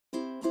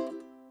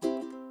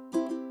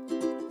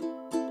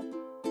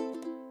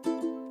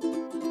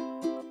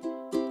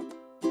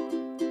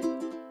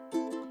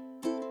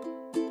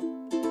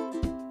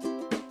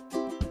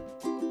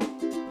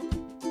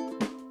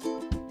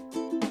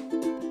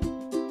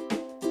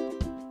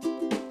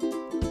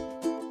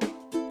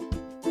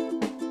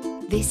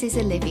This is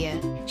Olivia.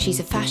 She's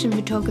a fashion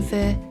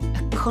photographer,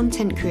 a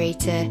content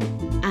creator,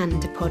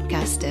 and a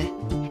podcaster.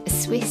 A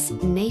Swiss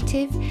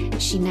native,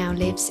 she now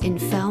lives in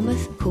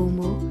Falmouth,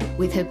 Cornwall,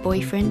 with her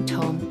boyfriend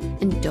Tom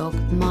and dog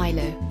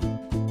Milo.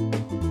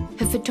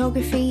 Her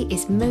photography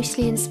is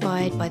mostly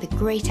inspired by the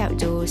great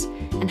outdoors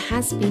and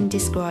has been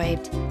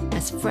described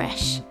as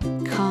fresh,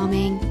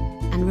 calming,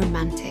 and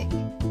romantic.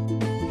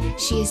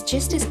 She is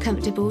just as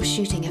comfortable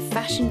shooting a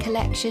fashion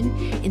collection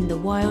in the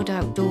wild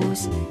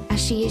outdoors as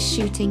she is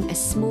shooting a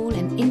small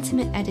and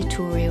intimate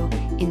editorial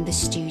in the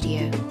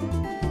studio.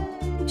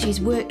 She's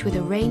worked with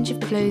a range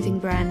of clothing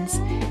brands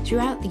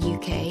throughout the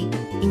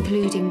UK,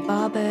 including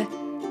Barbour,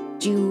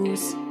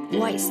 Jules,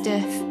 White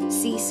Stuff,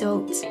 Sea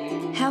Salt,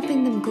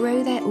 helping them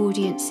grow their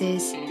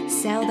audiences,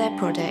 sell their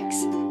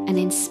products, and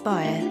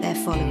inspire their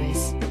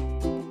followers.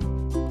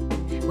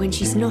 When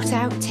she's not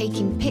out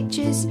taking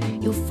pictures,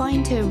 you'll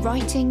find her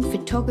writing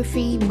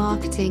photography,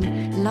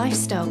 marketing,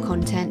 lifestyle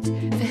content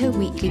for her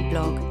weekly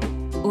blog,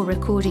 or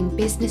recording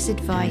business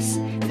advice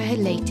for her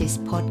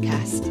latest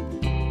podcast.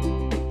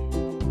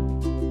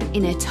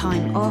 In her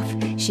time off,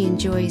 she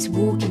enjoys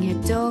walking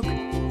her dog,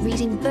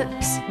 reading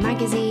books,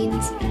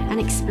 magazines, and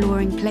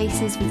exploring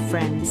places with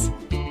friends,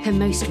 her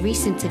most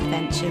recent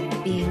adventure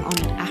being on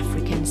an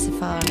African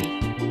safari.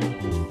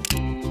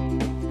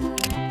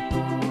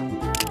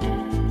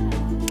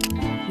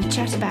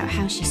 Chat about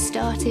how she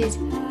started,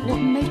 what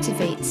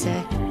motivates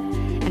her,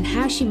 and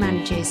how she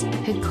manages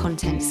her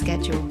content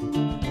schedule.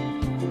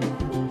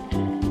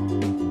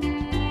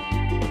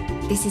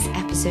 This is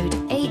episode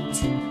 8.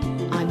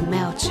 I'm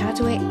Mel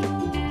Chadwick.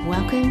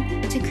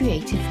 Welcome to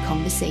Creative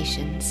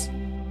Conversations.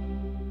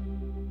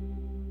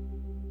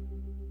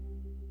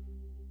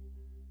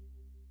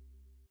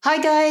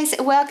 Hi guys,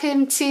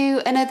 welcome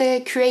to another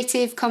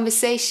Creative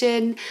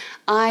Conversation.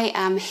 I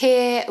am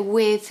here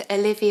with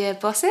Olivia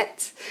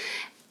Bossert.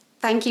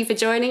 Thank you for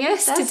joining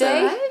us today.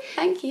 All right.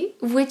 Thank you.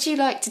 Would you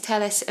like to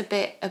tell us a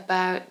bit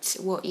about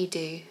what you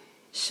do?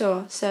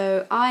 Sure.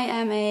 So I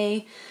am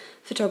a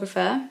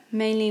photographer,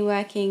 mainly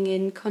working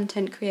in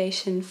content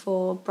creation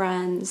for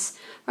brands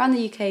around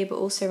the UK but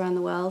also around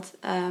the world.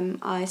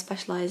 I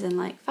specialise in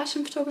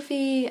fashion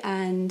photography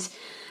and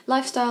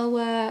lifestyle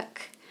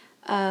work,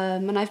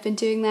 and I've been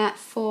doing that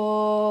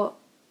for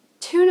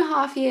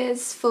 2.5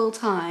 years full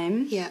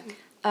time. Yeah.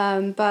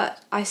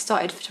 But I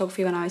started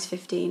photography when I was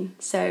 15,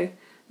 so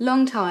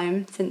long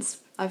time since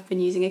I've been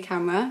using a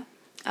camera.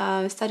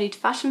 I studied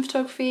fashion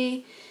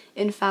photography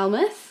in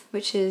Falmouth,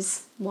 which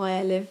is why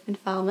I live in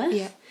Falmouth.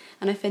 Yeah.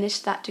 And I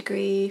finished that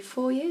degree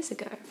 4 years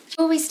ago.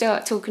 Before we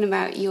start talking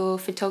about your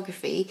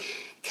photography,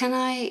 can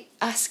I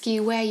ask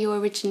you where you're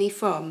originally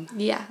from?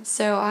 Yeah,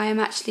 so I am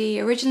actually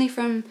originally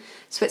from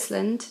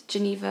Switzerland,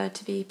 Geneva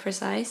to be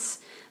precise.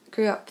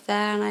 Grew up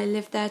there and I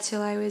lived there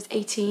till I was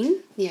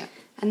 18. Yeah.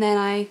 And then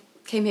I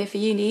came here for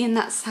uni and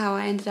that's how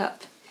I ended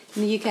up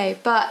in the UK.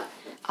 But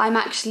I'm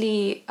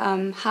actually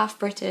half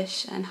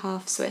British and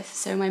half Swiss.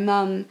 So my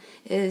mum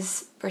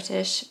is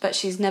British, but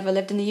she's never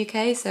lived in the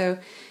UK, so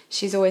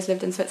she's always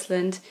lived in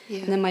Switzerland. Yeah.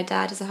 And then my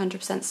dad is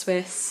 100%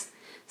 Swiss.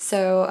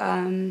 So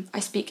I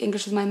speak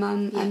English with my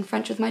mum and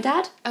French with my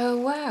dad. Oh,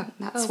 wow.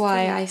 That's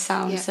why I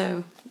sound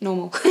so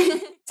normal.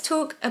 Let's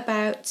talk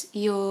about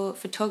your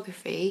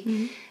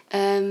photography.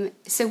 Mm-hmm.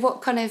 So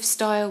what kind of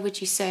style would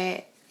you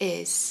say it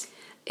is?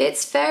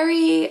 It's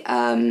very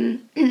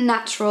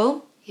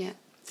natural. Yeah.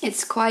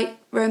 It's quite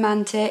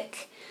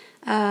romantic,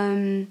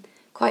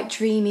 quite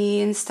dreamy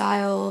in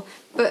style,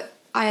 but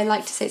I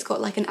like to say it's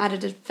got an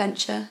added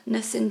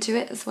adventureness into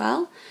it as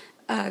well,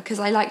 because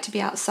I like to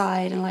be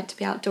outside and I like to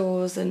be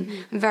outdoors, and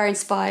I'm very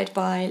inspired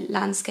by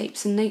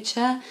landscapes and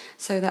nature,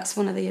 so that's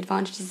one of the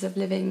advantages of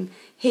living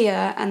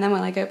here. And then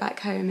when I go back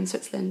home in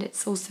Switzerland,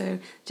 it's also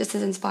just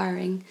as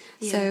inspiring.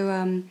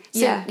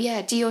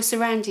 Yeah. Do your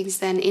surroundings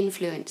then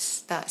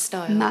influence that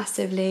style?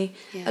 Massively.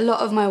 Yeah. A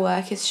lot of my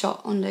work is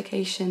shot on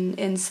location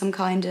in some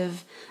kind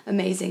of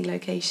amazing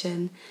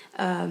location.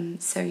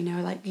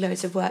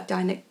 Loads of work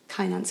down at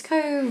Kynance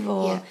Cove,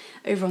 or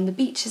over on the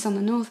beaches on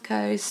the north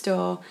coast,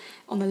 or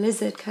on the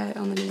Lizard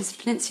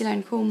Peninsula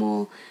in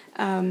Cornwall,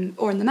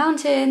 or in the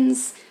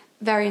mountains.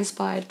 Very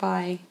inspired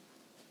by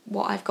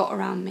what I've got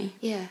around me.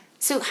 Yeah.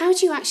 So how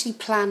do you actually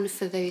plan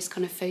for those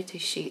kind of photo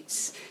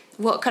shoots?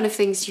 What kind of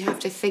things do you have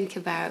to think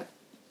about?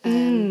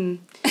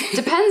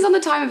 Depends on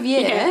the time of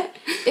year. Yeah.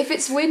 If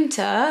it's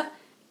winter,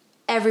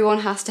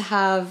 everyone has to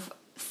have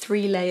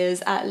 3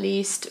 layers at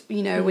least.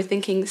 We're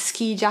thinking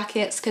ski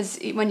jackets, because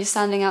when you're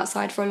standing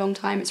outside for a long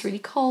time, it's really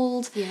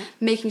cold. Yeah.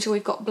 Making sure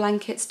we've got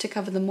blankets to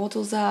cover the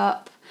models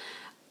up,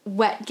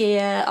 wet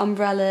gear,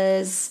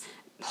 umbrellas,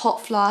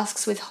 hot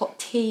flasks with hot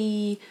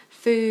tea,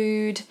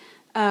 food.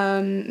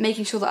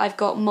 Making sure that I've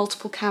got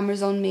multiple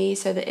cameras on me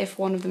so that if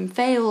one of them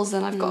fails,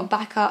 then I've got a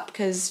backup,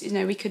 because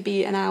we could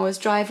be an hour's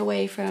drive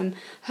away from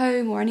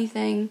home or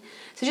anything.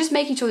 So just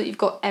making sure that you've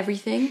got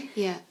everything.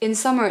 Yeah. In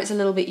summer it's a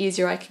little bit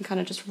easier. I can kind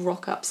of just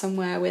rock up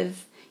somewhere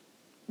with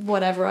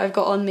whatever I've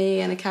got on me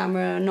and a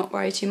camera and not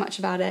worry too much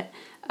about it.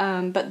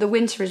 But the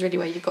winter is really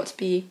where you've got to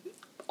be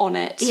on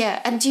it.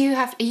 Yeah, and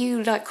are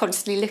you like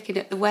constantly looking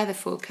at the weather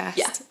forecast?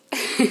 Yeah.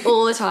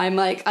 All the time.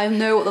 Like, I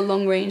know what the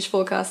long range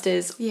forecast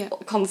is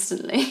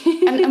constantly.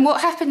 and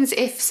what happens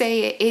if,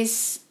 say, it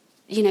is,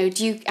 you know,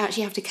 do you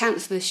actually have to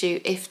cancel the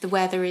shoot if the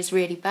weather is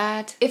really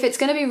bad? If it's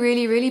going to be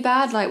really, really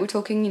bad, like we're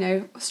talking, you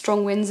know,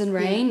 strong winds and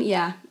rain,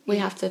 we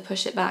have to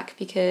push it back,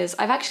 because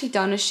I've actually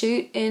done a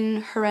shoot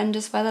in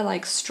horrendous weather,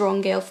 like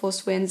strong gale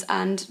force winds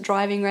and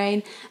driving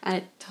rain, and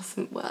it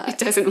doesn't work. It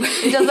doesn't work.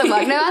 It doesn't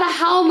work. No matter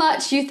how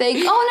much you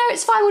think, oh no,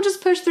 it's fine, we'll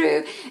just push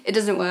through, it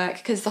doesn't work,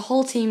 because the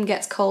whole team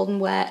gets cold and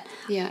wet.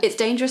 Yeah. It's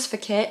dangerous for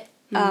kit.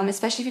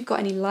 Especially if you've got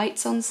any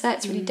lights on set,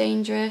 it's really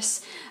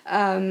dangerous.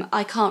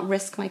 I can't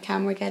risk my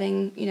camera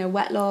getting, you know,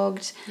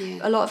 wet-logged. Yeah.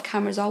 A lot of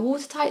cameras are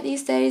watertight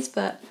these days,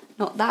 but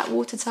not that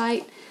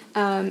watertight.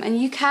 And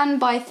you can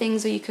buy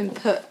things where you can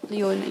put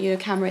your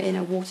camera in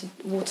a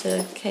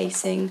water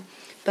casing,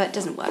 but it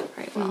doesn't work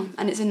very well,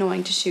 and it's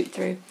annoying to shoot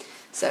through.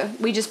 So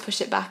we just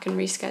push it back and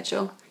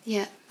reschedule.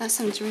 Yeah, that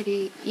sounds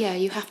really... Yeah,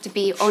 you have to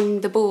be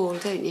on the ball,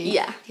 don't you?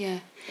 Yeah. Yeah.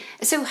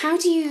 So how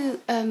do you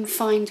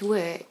find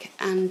work,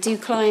 and do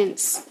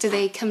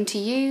they come to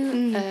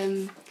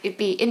you? It'd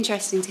be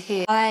interesting to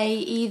hear. I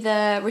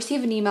either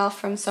receive an email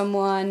from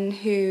someone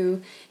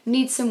who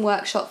needs some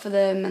workshop for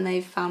them, and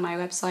they've found my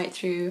website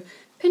through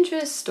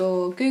Pinterest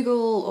or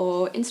Google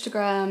or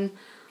Instagram,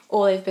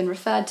 or they've been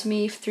referred to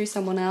me through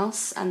someone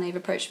else and they've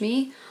approached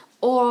me.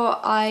 Or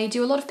I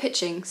do a lot of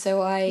pitching,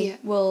 so I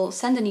will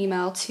send an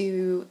email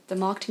to the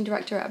marketing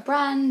director at a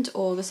brand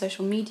or the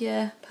social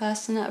media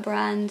person at a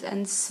brand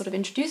and sort of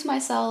introduce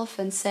myself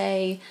and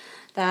say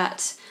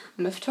that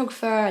I'm a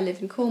photographer, I live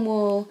in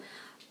Cornwall,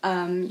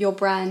 your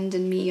brand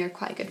and me are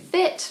quite a good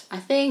fit, I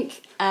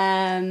think,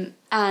 and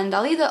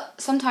I'll either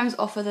sometimes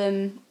offer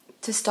them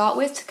to start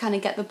with to kind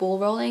of get the ball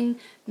rolling,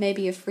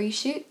 maybe a free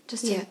shoot,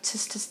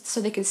 just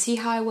so they can see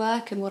how I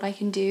work and what I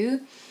can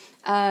do.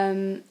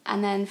 And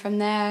then from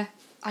there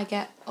I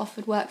get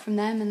offered work from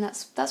them, and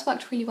that's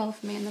worked really well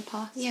for me in the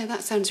past. Yeah,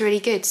 that sounds really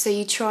good. So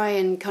you try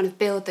and kind of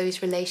build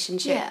those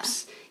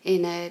relationships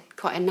in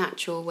quite a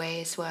natural way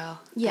as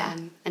well. Yeah.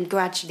 And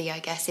gradually, I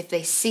guess, if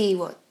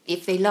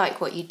they like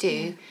what you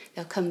do,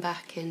 they'll come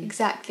back and...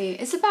 Exactly.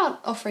 It's about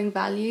offering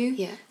value.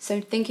 Yeah.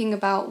 So thinking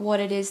about what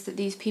it is that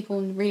these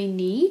people really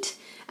need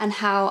and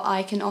how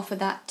I can offer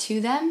that to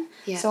them.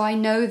 Yeah. So I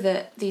know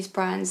that these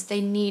brands, they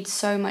need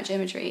so much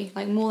imagery,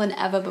 like more than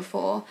ever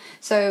before.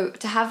 So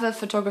to have a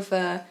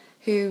photographer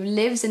who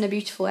lives in a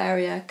beautiful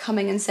area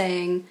coming and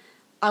saying,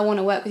 I want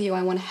to work with you,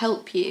 I want to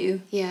help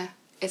you,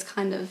 it's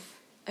kind of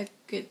a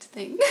good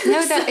thing.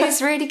 No, that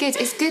is really good.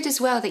 It's good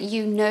as well that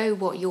you know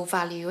what your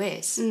value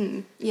is.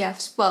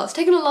 Yes, well, it's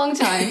taken a long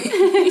time.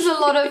 It's a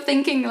lot of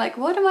thinking, like,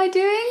 what am I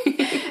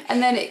doing?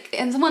 And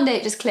then one day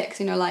it just clicks,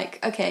 you know,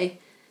 like, okay,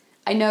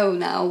 I know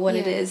now what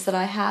it is that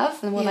I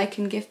have and what I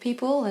can give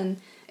people,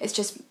 and it's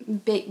just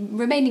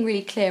remaining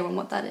really clear on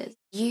what that is.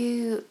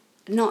 You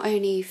not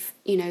only,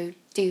 you know,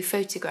 do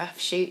photograph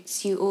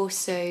shoots, you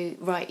also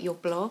write your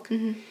blog.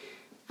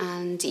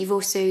 And you've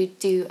also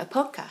do a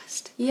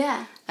podcast.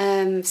 Yeah.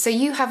 So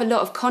you have a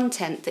lot of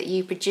content that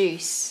you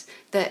produce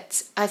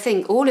that I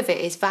think all of it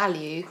is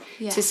value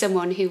to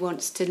someone who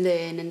wants to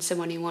learn and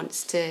someone who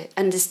wants to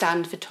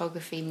understand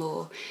photography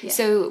more. Yeah.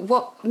 So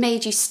what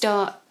made you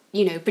start,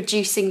 you know,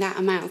 producing that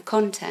amount of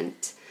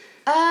content?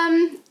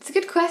 It's a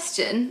good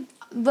question.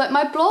 But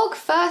my blog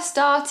first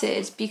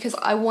started because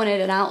I wanted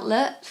an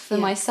outlet for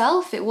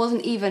myself. It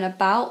wasn't even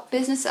about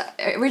business.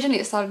 Originally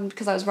it started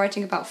because I was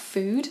writing about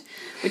food,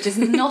 which is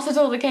not at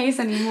all the case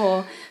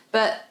anymore.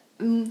 But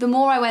the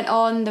more I went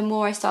on, the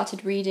more I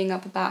started reading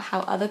up about how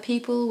other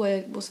people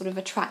were sort of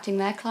attracting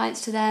their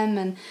clients to them,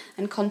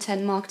 and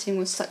content marketing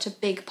was such a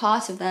big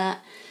part of that.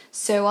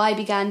 So I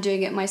began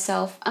doing it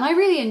myself, and I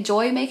really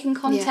enjoy making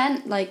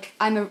content. Like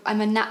I'm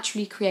a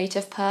naturally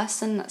creative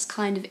person. That's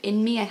kind of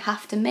in me. I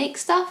have to make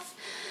stuff.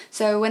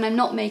 So when I'm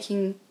not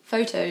making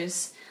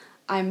photos,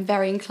 I'm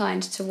very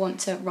inclined to want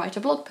to write a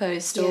blog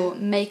post or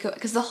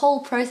because the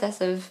whole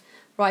process of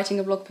writing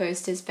a blog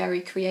post is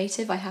very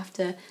creative. I have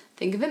to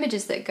think of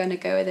images that are going to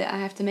go with it. I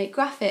have to make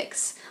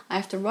graphics. I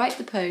have to write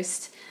the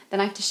post.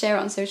 Then I have to share it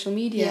on social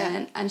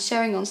media, and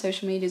sharing on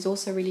social media is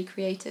also really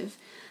creative.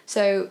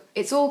 So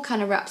it's all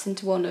kind of wraps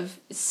into one of,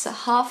 it's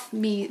half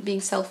me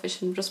being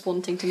selfish and just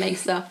wanting to make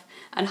stuff,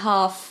 and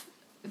half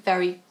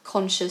very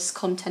conscious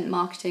content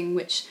marketing,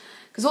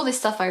 because all this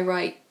stuff I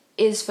write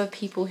is for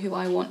people who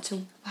I want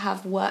to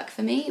have work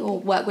for me, or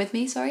work with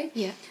me, sorry.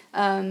 Yeah.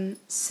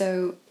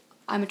 So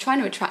I'm trying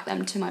to attract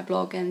them to my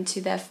blog, and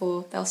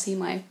therefore they'll see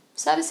my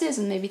services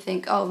and maybe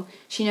think, oh,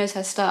 she knows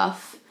her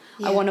stuff.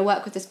 I want to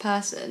work with this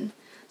person.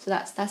 So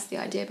that's the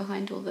idea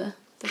behind all the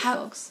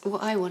blogs.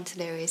 What I want to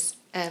know is,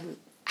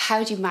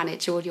 how do you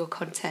manage all your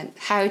content?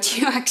 How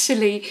do you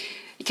actually...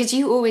 Because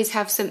you always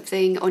have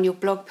something on your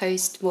blog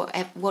post,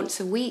 once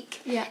a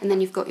week, and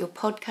then you've got your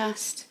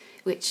podcast,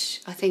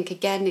 which I think,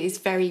 again, is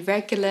very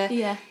regular.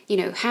 Yeah. You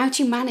know, how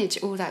do you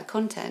manage all that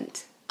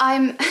content?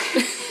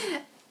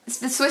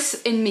 The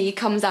Swiss in me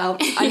comes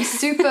out. I'm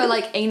super,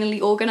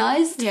 anally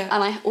organised,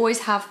 and I always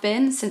have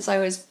been since I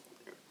was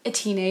a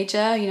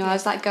teenager. You know, I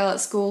was that girl at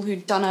school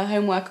who'd done her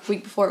homework a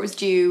week before it was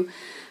due,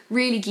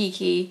 really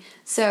geeky.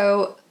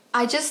 So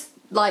I just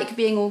like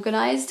being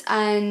organised,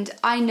 and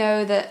I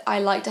know that I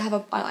have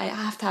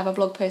to have a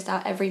blog post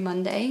out every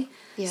Monday.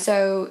 Yeah.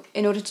 So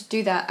in order to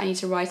do that, I need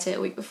to write it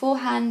a week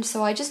beforehand.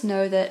 So I just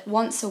know that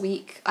once a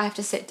week I have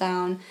to sit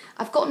down.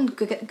 I've gotten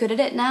good at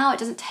it now. It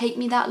doesn't take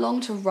me that long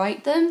to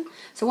write them.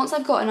 So once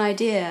I've got an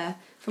idea,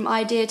 from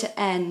idea to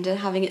end and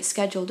having it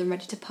scheduled and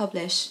ready to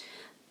publish,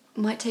 it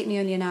might take me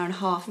only an hour and a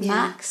half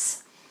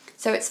max.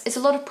 So it's a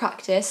lot of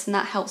practice, and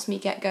that helps me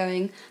get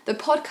going. The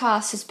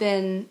podcast has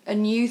been a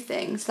new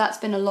thing, so that's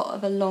been a lot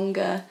of a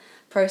longer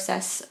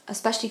process,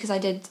 especially because I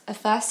did a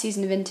first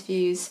season of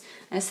interviews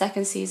and a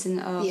second season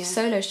of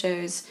solo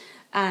shows,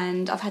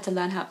 and I've had to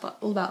learn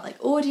all about like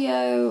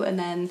audio and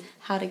then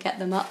how to get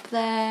them up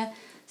there.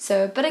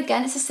 So, but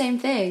again, it's the same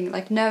thing,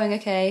 like knowing,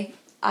 okay,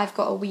 I've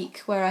got a week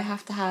where I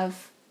have to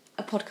have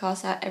a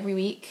podcast out every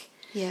week.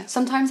 Yeah.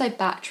 Sometimes I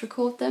batch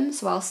record them,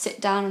 so I'll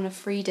sit down on a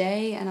free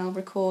day and I'll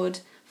record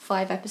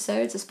 5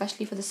 episodes,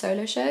 especially for the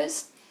solo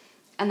shows,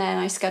 and then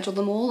I schedule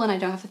them all and I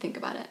don't have to think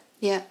about it.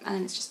 Yeah. And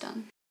then it's just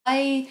done.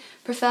 I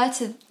prefer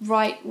to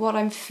write what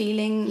I'm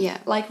feeling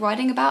like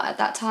writing about at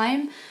that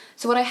time.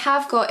 So what I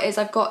have got is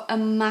I've got a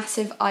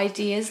massive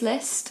ideas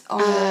list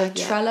on a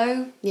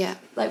Trello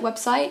like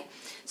website.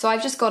 So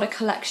I've just got a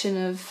collection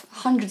of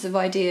hundreds of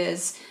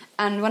ideas,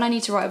 and when I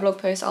need to write a blog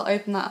post, I'll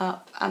open that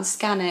up and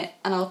scan it,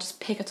 and I'll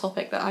just pick a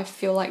topic that I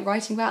feel like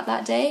writing about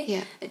that day.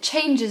 Yeah. It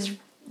changes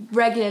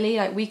regularly,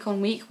 like week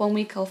on week. One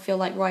week I'll feel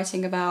like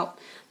writing about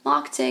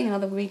marketing,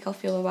 another week I'll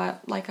feel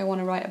like I want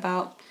to write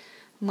about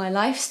my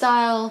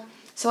lifestyle.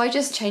 So I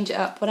just change it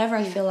up. Whatever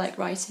I feel like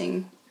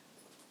writing,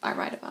 I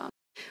write about.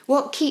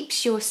 What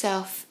keeps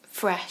yourself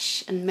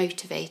fresh and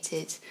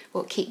motivated?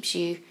 What keeps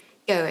you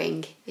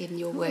going in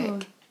your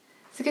work?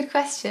 It's a good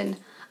question.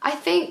 I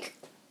think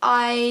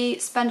I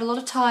spend a lot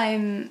of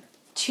time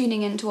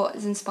tuning into what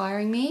is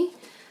inspiring me.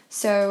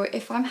 So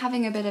if I'm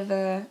having a bit of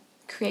a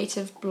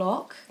creative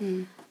block,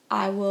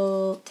 I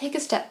will take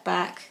a step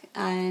back,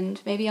 and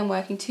maybe I'm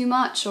working too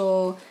much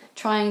or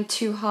trying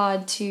too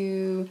hard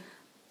to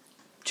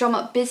drum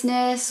up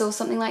business or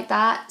something like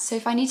that. So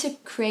if I need to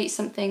create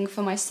something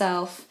for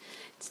myself,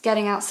 it's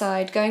getting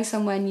outside, going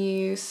somewhere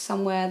new,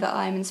 somewhere that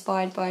I'm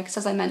inspired by, because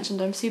as I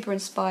mentioned, I'm super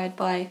inspired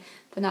by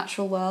the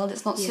natural world.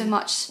 It's not so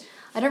much,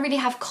 I don't really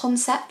have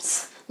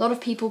concepts. A lot of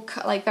people,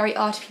 like very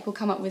arty people,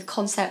 come up with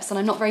concepts, and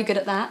I'm not very good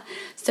at that.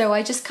 So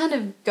I just kind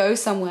of go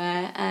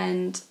somewhere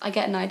and I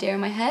get an idea in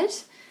my head.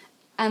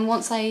 And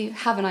once I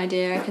have an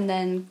idea, I can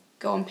then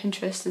go on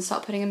Pinterest and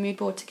start putting a mood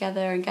board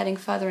together and getting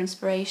further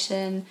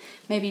inspiration,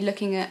 maybe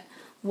looking at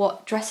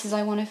what dresses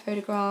I want to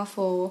photograph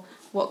or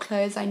what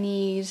clothes I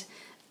need.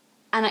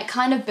 And it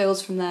kind of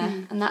builds from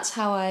there. And that's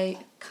how I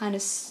kind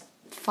of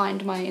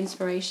find my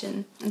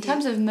inspiration. In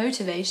terms of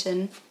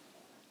motivation,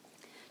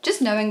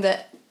 just knowing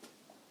that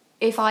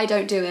if I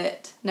don't do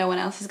it, no one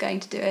else is going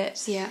to do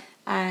it. Yeah.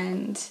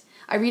 And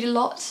I read a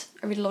lot.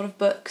 I read a lot of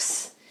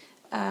books.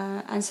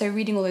 And so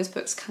reading all those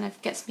books kind of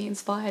gets me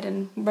inspired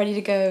and ready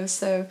to go.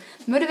 So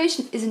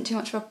motivation isn't too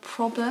much of a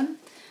problem,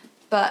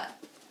 but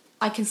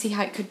I can see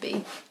how it could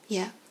be.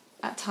 Yeah.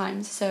 At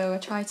times. So I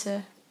try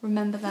to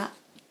remember that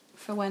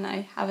for when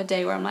I have a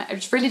day where I'm like, I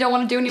just really don't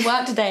want to do any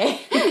work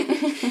today.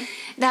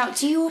 Now,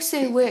 do you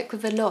also work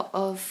with a lot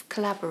of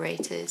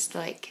collaborators,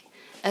 like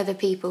other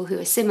people who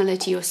are similar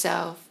to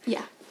yourself?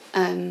 Yeah.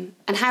 And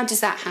how does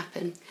that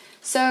happen?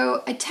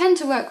 So I tend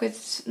to work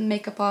with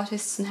makeup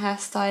artists and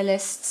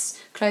hairstylists,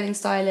 clothing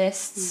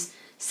stylists,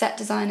 set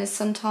designers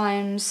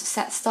sometimes,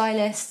 set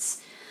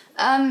stylists.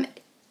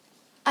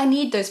 I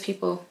need those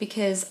people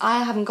because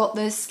I haven't got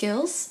those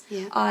skills.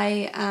 Yeah.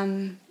 I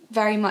am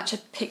very much a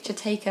picture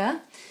taker.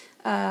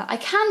 I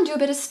can do a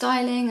bit of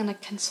styling and I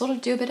can sort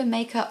of do a bit of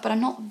makeup, but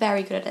I'm not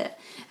very good at it.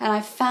 And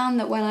I've found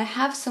that when I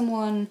have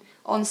someone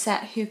on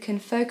set who can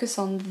focus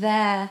on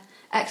their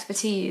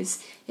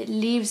expertise, it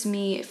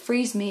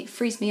frees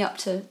me up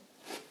to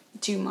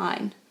do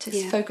mine,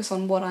 to focus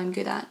on what I'm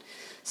good at.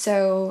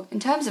 So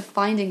in terms of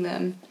finding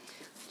them,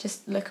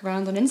 just look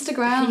around on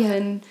Instagram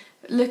and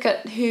look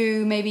at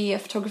who maybe a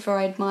photographer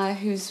I admire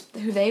who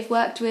they've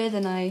worked with,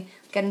 and I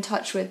get in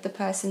touch with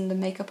the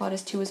makeup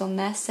artist who was on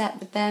their set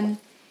with them,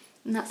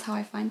 and that's how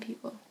I find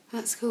people.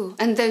 That's cool.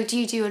 And though, do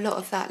you do a lot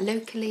of that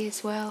locally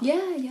as well?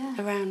 Yeah.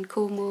 Around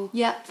Cornwall?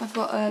 Yeah, I've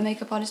got a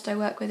makeup artist I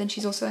work with, and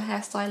she's also a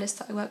hairstylist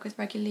that I work with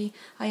regularly,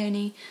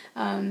 Ione.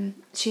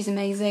 She's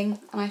amazing,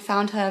 and I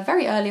found her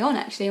very early on,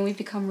 actually, and we've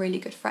become really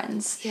good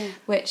friends,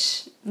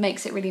 which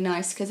makes it really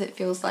nice because it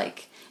feels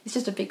like it's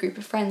just a big group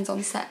of friends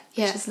on set,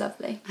 which is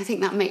lovely. I think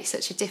that makes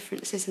such a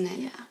difference, isn't it?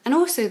 Yeah. And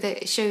also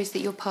that it shows that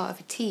you're part of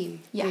a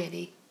team,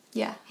 really.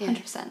 Yeah,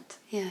 100%.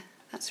 Yeah,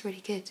 that's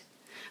really good.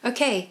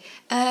 Okay,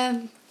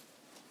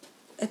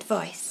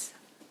 advice.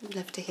 I'd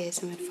love to hear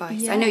some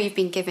advice. I know you've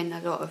been given a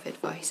lot of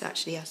advice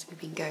actually as we've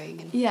been going,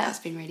 and that's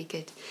been really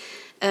good.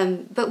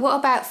 But what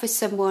about for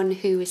someone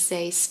who is,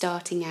 say,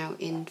 starting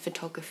out in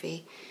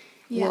photography?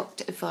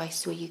 What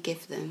advice will you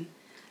give them?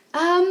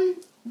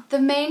 The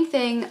main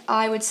thing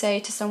I would say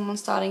to someone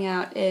starting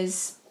out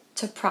is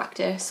to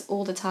practice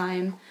all the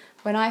time.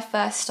 When I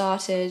first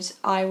started,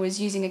 I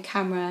was using a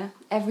camera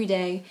every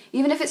day.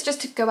 Even if it's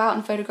just to go out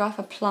and photograph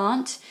a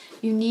plant,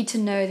 you need to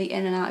know the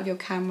in and out of your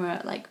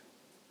camera, like,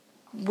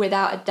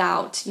 without a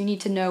doubt. You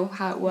need to know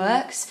how it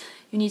works.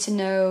 You need to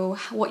know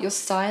what your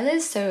style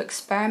is, so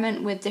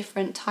experiment with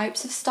different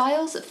types of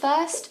styles at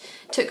first.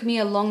 It took me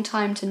a long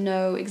time to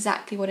know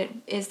exactly what it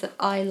is that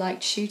I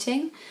liked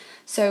shooting.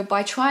 So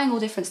by trying all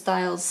different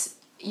styles,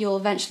 you'll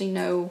eventually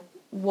know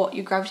what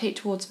you gravitate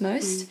towards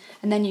most,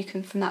 and then you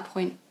can, from that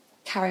point,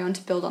 carry on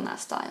to build on that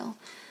style.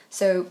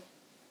 So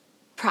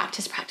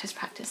practice.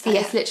 That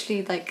is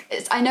literally,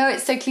 like, I know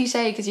it's so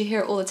cliche because you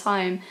hear it all the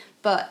time,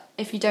 but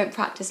if you don't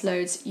practice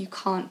loads, you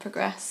can't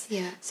progress.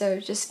 Yeah. So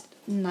just,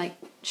 like,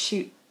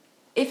 shoot,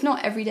 if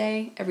not every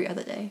day, every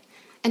other day.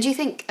 And do you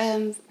think,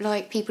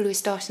 like, people who are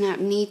starting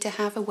out need to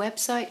have a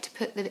website to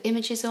put the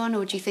images on,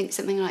 or do you think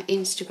something like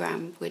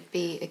Instagram would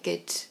be a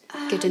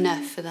good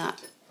enough for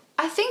that?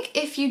 I think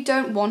if you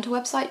don't want a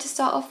website to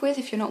start off with,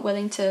 if you're not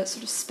willing to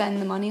sort of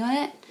spend the money on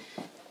it,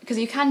 because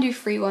you can do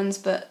free ones,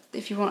 but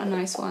if you want a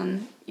nice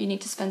one, you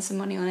need to spend some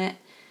money on it.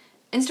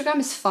 Instagram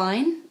is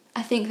fine.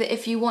 I think that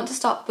if you want to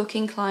start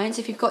booking clients,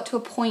 if you've got to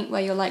a point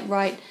where you're like,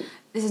 right,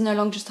 this is no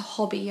longer just a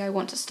hobby, I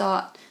want to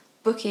start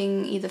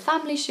booking either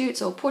family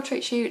shoots or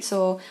portrait shoots,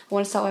 or I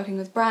want to start working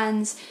with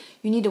brands,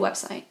 you need a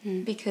website,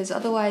 because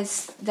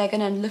otherwise they're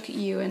going to look at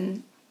you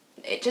and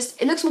it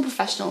looks more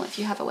professional if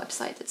you have a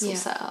website that's all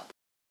set up.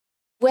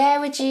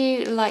 Where would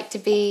you like to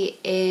be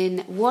in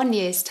 1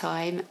 year's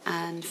time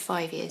and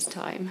 5 years'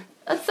 time?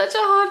 That's such a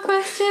hard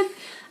question.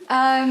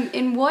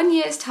 In 1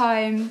 year's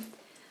time,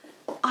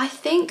 I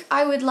think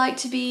I would like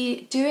to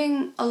be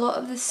doing a lot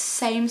of the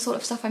same sort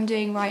of stuff I'm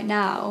doing right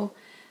now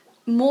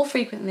more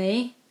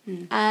frequently,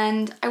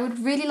 and I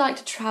would really like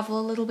to travel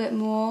a little bit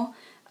more.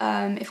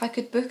 If I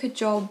could book a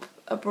job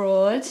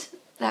abroad,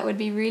 that would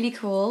be really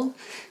cool.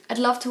 I'd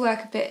love to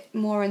work a bit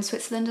more in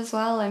Switzerland as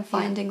well. I'm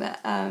finding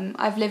that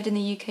I've lived in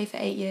the UK for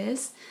 8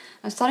 years.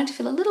 I'm starting to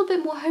feel a little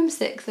bit more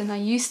homesick than I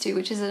used to,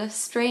 which is a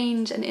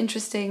strange and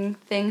interesting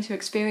thing to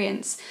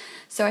experience.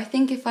 So I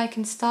think if I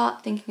can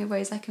start thinking of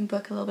ways I can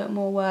book a little bit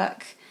more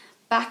work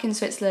back in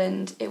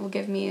Switzerland, it will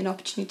give me an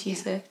opportunity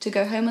to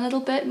go home a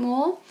little bit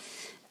more.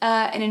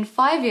 And in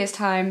 5 years'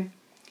 time,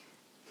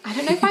 I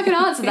don't know if I can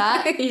answer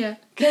that.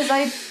 Because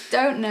I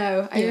don't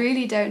know. I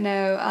really don't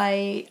know.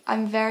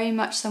 I'm very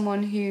much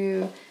someone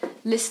who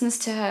listens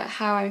to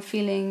how I'm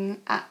feeling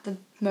at the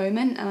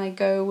moment, and I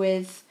go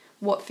with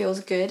what feels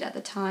good at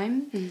the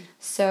time.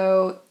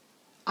 So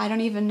I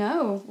don't even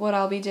know what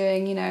I'll be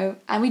doing, you know.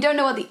 And we don't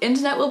know what the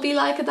internet will be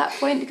like at that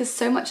point, because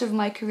so much of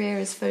my career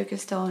is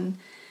focused on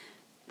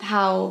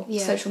how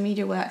social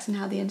media works and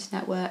how the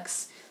internet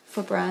works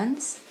for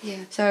brands.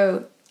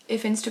 So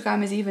if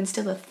Instagram is even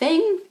still a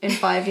thing in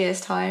 5 years'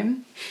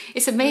 time.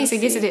 It's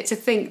amazing, isn't it, to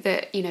think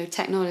that, you know,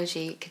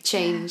 technology could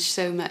change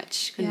so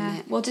much, couldn't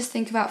it? Well, just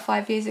think about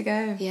 5 years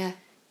ago.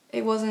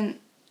 It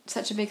wasn't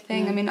such a big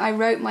thing. I mean, I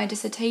wrote my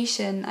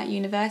dissertation at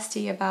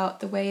university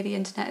about the way the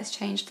internet has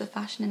changed the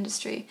fashion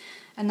industry,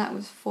 and that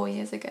was 4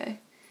 years ago.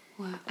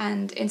 Wow.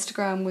 And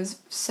Instagram was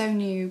so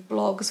new,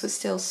 blogs were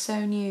still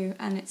so new,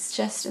 and it's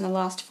just in the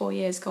last 4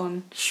 years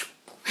gone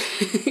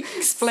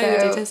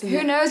exploded, hasn't it?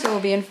 Who knows where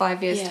we'll be in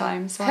 5 years'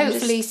 time. So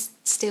hopefully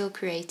still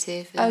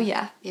creative. And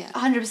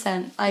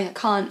 100%. I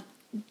can't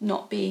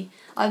not be.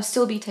 I'll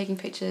still be taking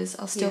pictures.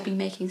 I'll still be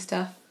making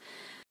stuff.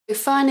 So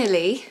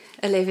finally,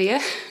 Olivia,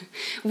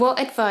 what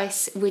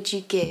advice would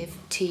you give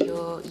to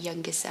your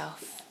younger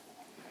self?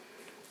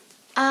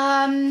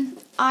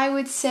 I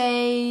would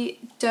say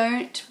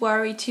don't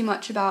worry too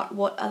much about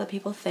what other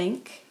people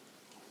think,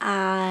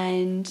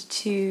 and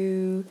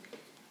to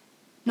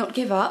not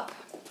give up,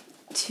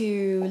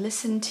 to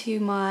listen to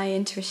my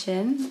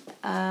intuition,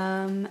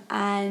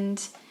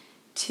 and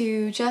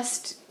to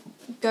just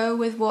go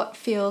with what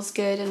feels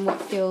good and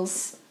what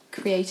feels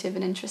creative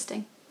and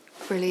interesting.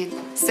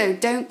 Brilliant. So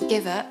don't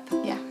give up.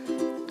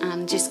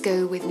 And just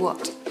go with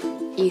what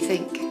you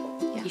think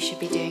you should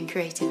be doing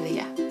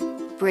creatively.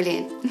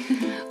 Brilliant.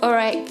 All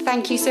right.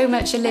 Thank you so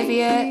much,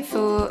 Olivia,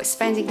 for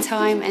spending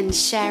time and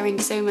sharing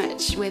so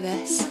much with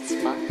us. It's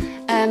fun.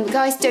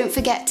 Guys, don't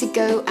forget to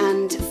go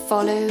and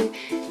follow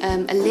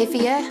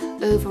Olivia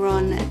over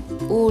on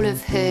all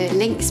of her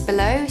links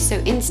below. So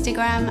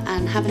Instagram,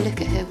 and have a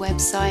look at her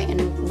website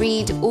and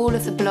read all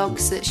of the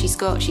blogs that she's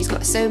got. She's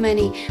got so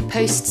many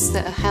posts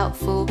that are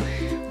helpful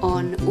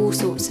on all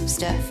sorts of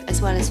stuff,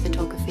 as well as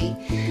photography.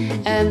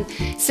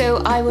 So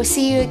I will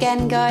see you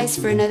again, guys,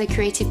 for another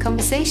creative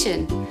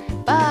conversation.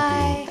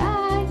 Bye.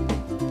 Bye.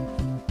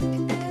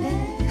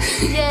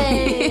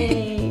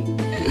 Yay!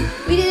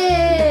 We did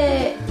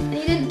it! And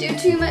you didn't do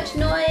too much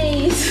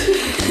noise.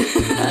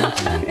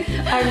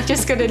 I'm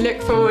just going to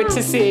look forward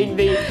to seeing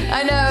the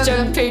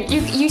jumping.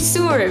 You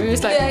saw him. He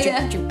was like,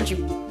 jup, jup,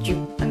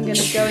 jup. I'm going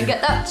to go and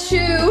get that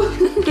shoe.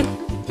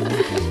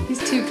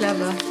 He's too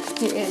clever.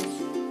 He is.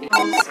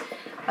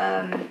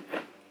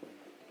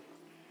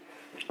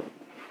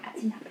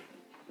 That's enough.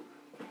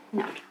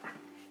 No.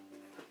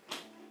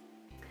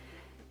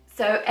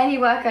 So any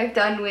work I've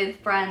done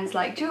with brands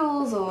like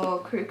Jules or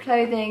Crew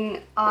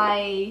Clothing,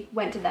 I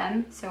went to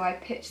them. So I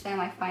pitched them,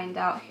 I find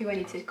out who I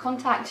need to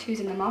contact, who's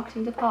in the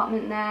marketing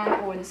department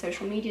there or in the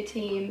social media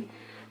team.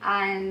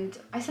 And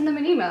I send them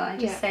an email and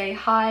just say,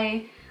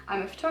 hi,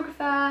 I'm a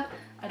photographer,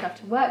 I'd love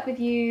to work with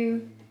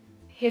you,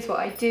 here's what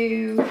I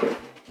do.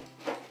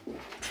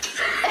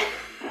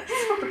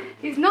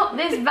 He's not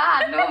this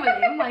bad normally,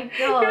 oh my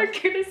god.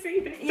 You're gonna see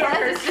this.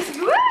 Yeah, it's just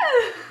woo!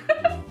 The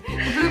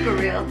blooper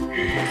reel.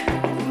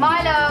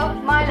 Milo.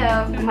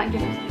 I might give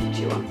him something to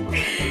chew on.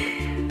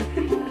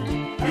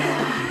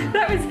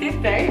 That was good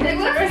though. It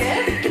was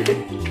good.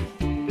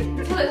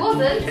 Until it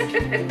wasn't.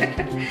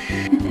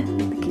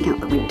 Looking out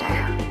the window.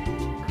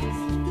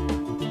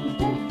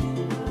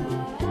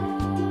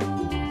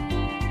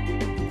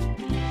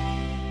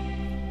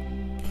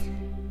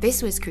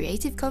 This was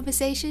Creative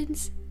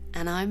Conversations,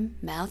 and I'm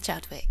Mel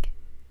Chadwick.